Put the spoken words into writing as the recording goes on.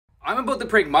I'm about to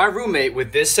prank my roommate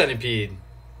with this centipede.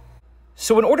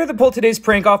 So in order to pull today's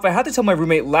prank off, I had to tell my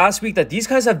roommate last week that these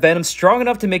guys have venom strong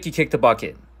enough to make you kick the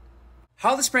bucket.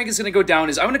 How this prank is going to go down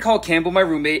is I'm going to call Cambo, my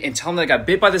roommate, and tell him that I got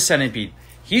bit by the centipede.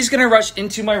 He's going to rush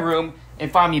into my room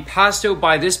and find me passed out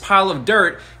by this pile of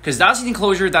dirt because that's the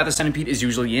enclosure that the centipede is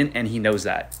usually in, and he knows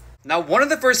that. Now, one of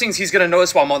the first things he's going to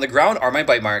notice while I'm on the ground are my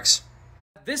bite marks.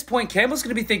 At this point, Cambo's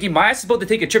going to be thinking my ass is about to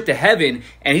take a trip to heaven,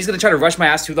 and he's going to try to rush my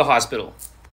ass to the hospital.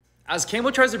 As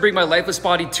Cambo tries to bring my lifeless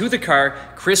body to the car,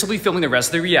 Chris will be filming the rest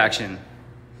of the reaction.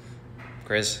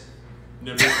 Chris?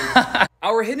 No.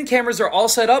 Our hidden cameras are all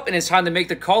set up, and it's time to make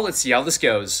the call. Let's see how this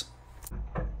goes.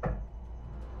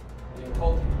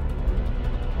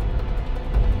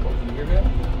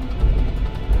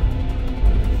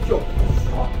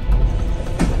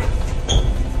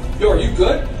 Yo, are you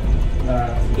good?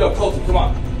 Yo, Colton, come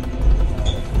on.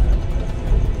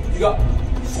 You got...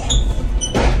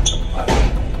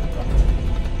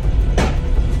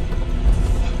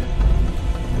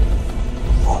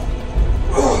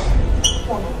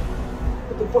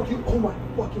 What the fuck you? Oh my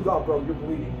fucking god, bro, you're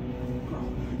bleeding.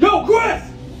 Yo, Chris!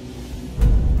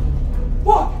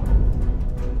 Fuck!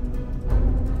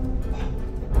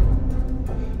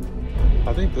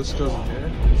 I think this goes in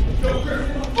here. Yo, Chris,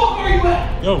 where the fuck are you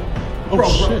at? Yo, oh bro,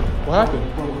 shit, what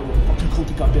happened? Bro, fucking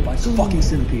Colty got bit by a fucking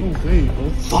centipede. Oh wait,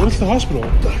 bro. Go to the hospital.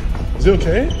 Is it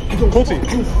okay? Colty.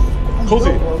 Colty.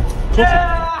 Colty.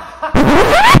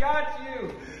 Yeah! Got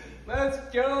you! Let's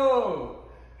go!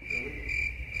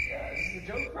 Yeah, this is a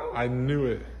joke, bro. I knew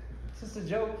it. It's just a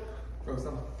joke. Bro, it's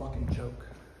not a fucking joke.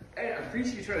 Hey, I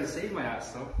appreciate you trying to save my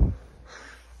ass, though.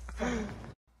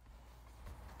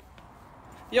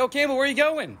 Yo, Cambo, where you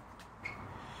going?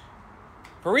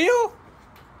 For real?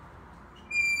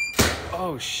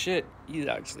 Oh, shit. He's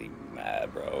actually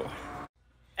mad, bro.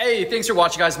 Hey, thanks for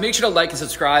watching, guys. Make sure to like and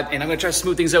subscribe, and I'm going to try to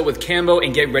smooth things out with Cambo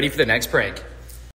and get ready for the next prank.